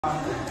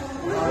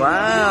ว้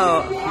าว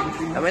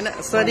ทำไมนะ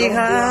สวัสดี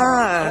ค่ะ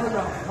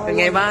เป็น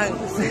ไงบ้าง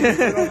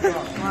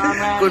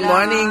Good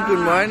morning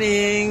Good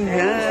morning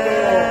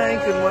Hi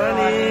Good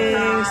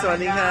morning สวัส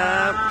ดีครั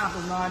บ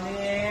Good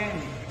morning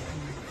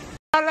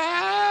มาแล้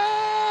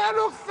ว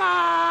ลูกส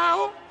าว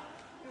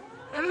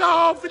ฮัลโหล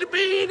ฟิลิป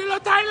ปินส์ฮัลโหล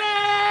ไทยแล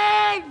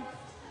นด์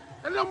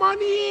ฮัลโหลมอร์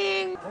นิ่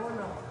ง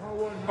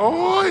โอ้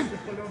ย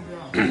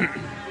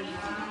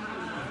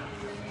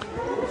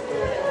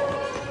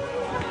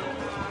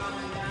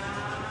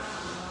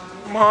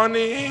มอร์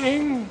นิ่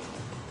ง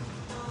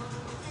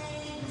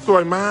สว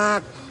ยมาก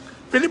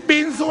ฟิลิปปิ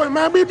นส์สวยม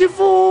าก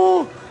beautiful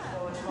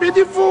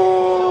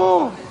beautiful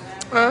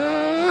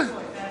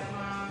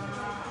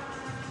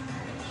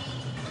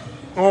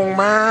งง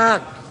มาก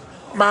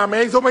มาไม่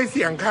ส้มไม่เ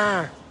สียงค่ะ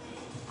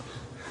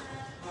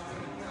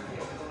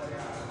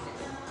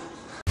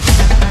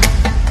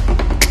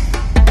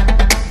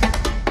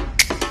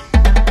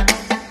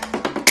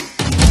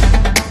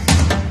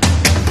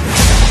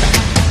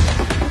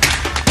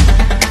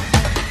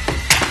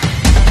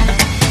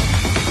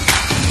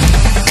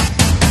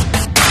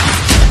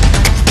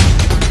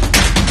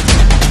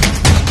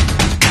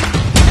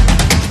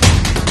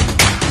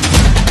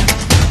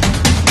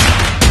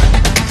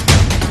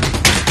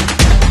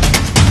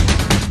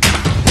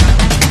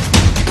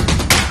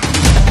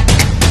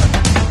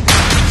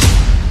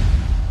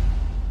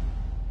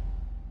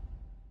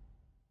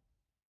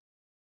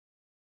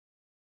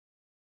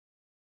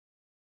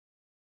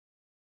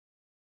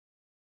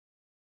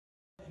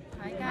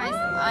Hi guys,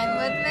 I'm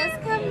with Miss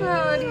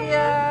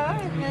Cambodia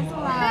and Miss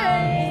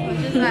Love. We're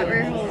just at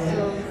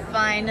rehearsal,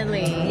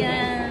 finally.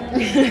 Yeah.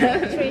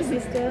 Three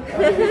sister.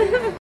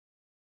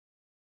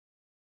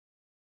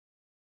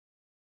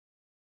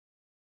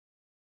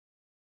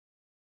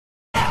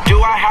 Do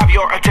I have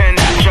your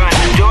attention?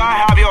 Do I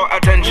have your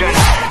attention?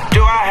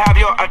 Do I have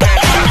your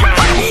attention?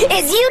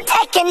 Is you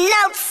taking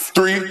notes?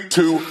 3,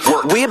 2,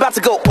 1. We about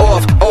to go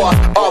off, off,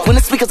 off. When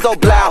the speakers go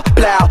blow,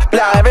 blow,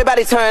 blow.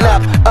 Everybody turn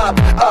up, up,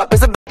 up.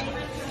 It's a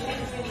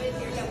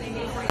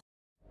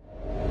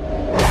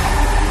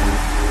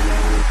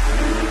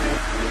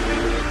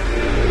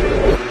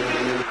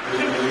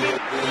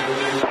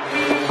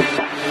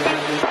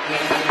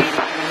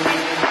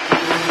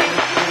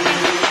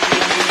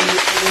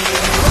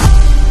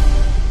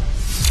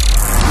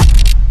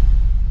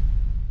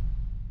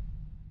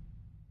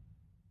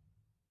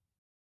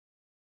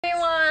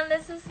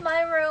This is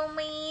my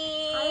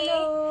roomie.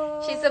 Hello.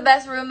 She's the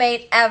best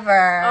roommate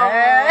ever. Oh,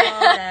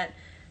 that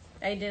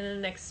I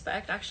didn't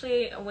expect.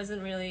 Actually, I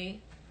wasn't really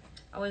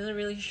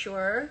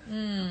sure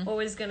what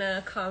was gonna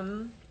come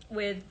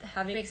with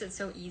having makes it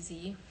so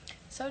easy.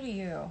 So do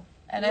you.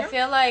 And I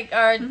feel like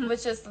our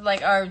was just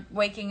like our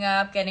waking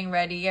up, getting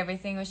ready,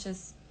 everything was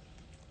just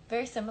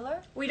very similar.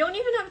 We don't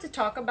even have to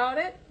talk about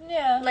it.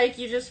 Yeah. Like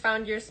you just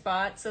found your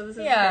spot, so this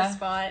is her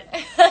spot.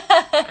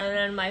 And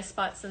then my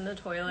spot's in the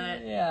toilet.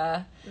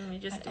 Yeah. And we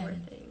just do our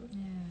thing.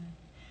 Yeah.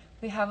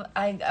 We have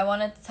I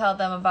wanted to tell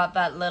them about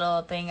that little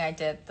thing I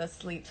did, the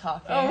sleep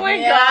talking. Oh my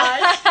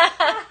gosh.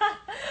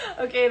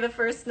 Okay, the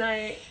first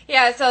night.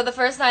 Yeah, so the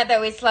first night that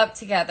we slept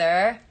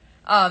together,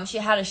 she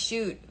had a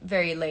shoot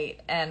very late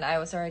and I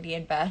was already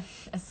in bed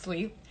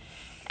asleep.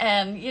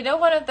 And you know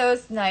one of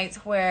those nights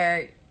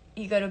where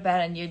you go to bed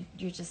and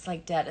you're just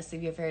like dead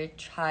asleep. You're very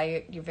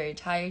tired.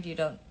 You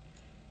don't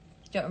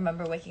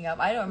remember waking up.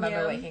 I don't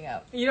remember waking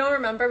up. You don't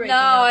remember waking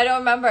up? No, I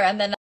don't remember. And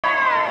then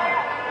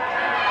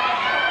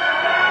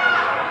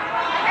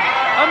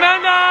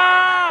Amanda!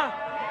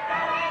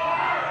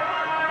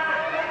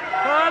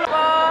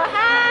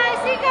 Hi,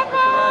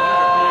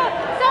 Singapore!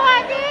 สวั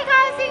สดีค่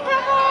ะ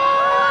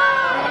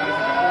Singapore!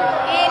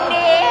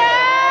 India!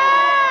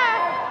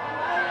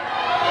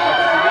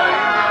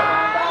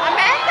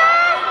 Amanda!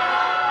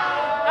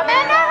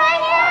 Amanda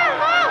right here!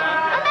 Look!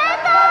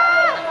 Amanda!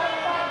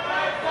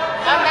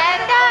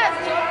 Amanda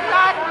ชุดห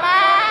ล่อนม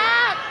า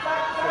ก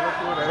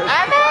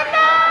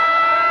Amanda!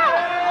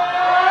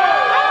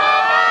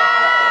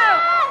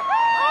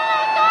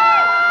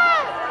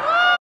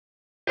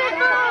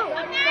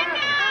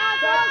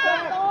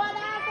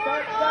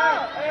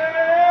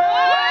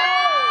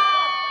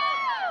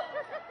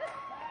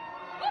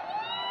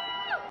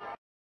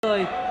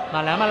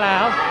มาแล้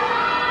ว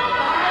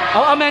เอ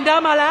าอแมนด้า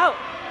มาแล้ว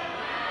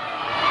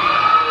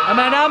อแ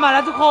มนด้ามาแล้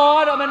วทุกค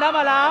นอแมนด้าม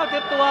าแล้วเตรี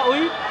ยมตัวอุ้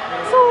ย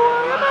สว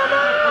ยอแมน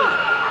ด้า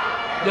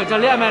เดี๋ยวจะ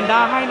เรียกอแมนด้า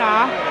ให้นะ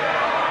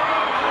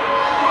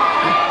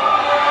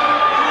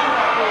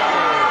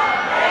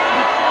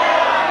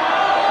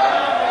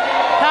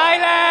ไทย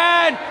แล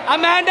นด์อ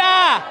แมนด้า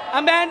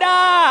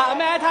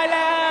ไทยแล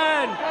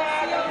นด์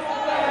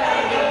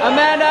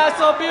Amanda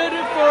so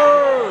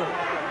beautiful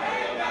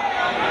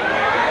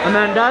อแม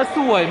นด้าส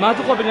วยมาก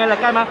ทุกคนเป็นไงล่ะ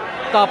ใกล้มา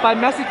ต่อไป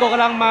เม็กซิโกก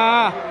ำลังมา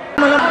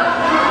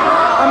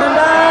อแมน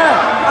ด้า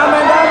มา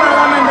แล้ว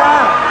อแมนด้า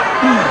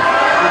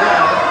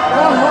โ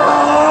อ้โห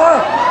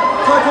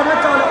เธอหน้า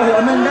จอเลยโอ้โห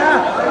อแมนด้า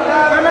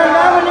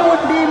วันนี้หุ่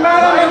นดีมาก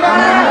อแมนด้า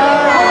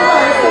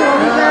สวย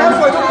แล้ว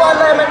สวยทุกวัน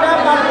เลยอแมนด้า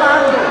ปังๆเลิ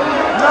ศ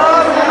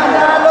อแมน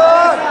ด้าเลิ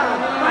ศ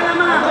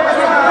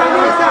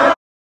มา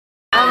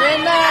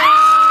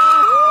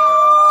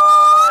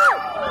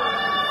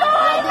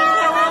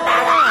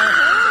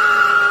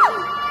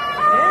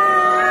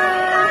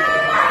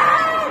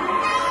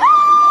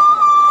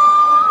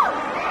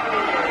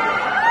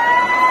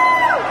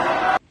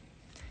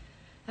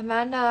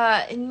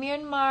Anna in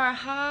Myanmar.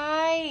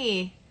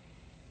 Hi,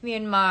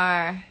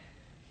 Myanmar.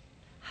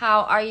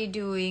 How are you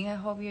doing? I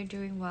hope you're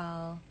doing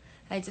well.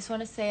 I just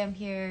want to say I'm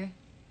here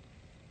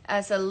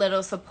as a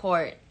little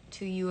support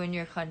to you and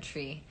your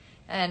country.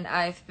 And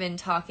I've been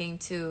talking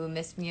to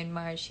Miss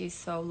Myanmar. She's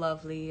so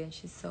lovely and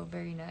she's so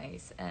very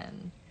nice.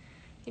 And,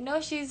 you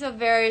know, she's a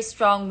very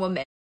strong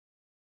woman.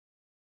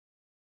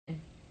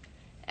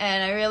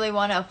 And I really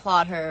want to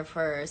applaud her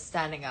for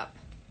standing up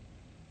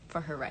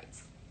for her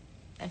rights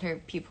and her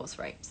people's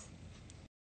rights.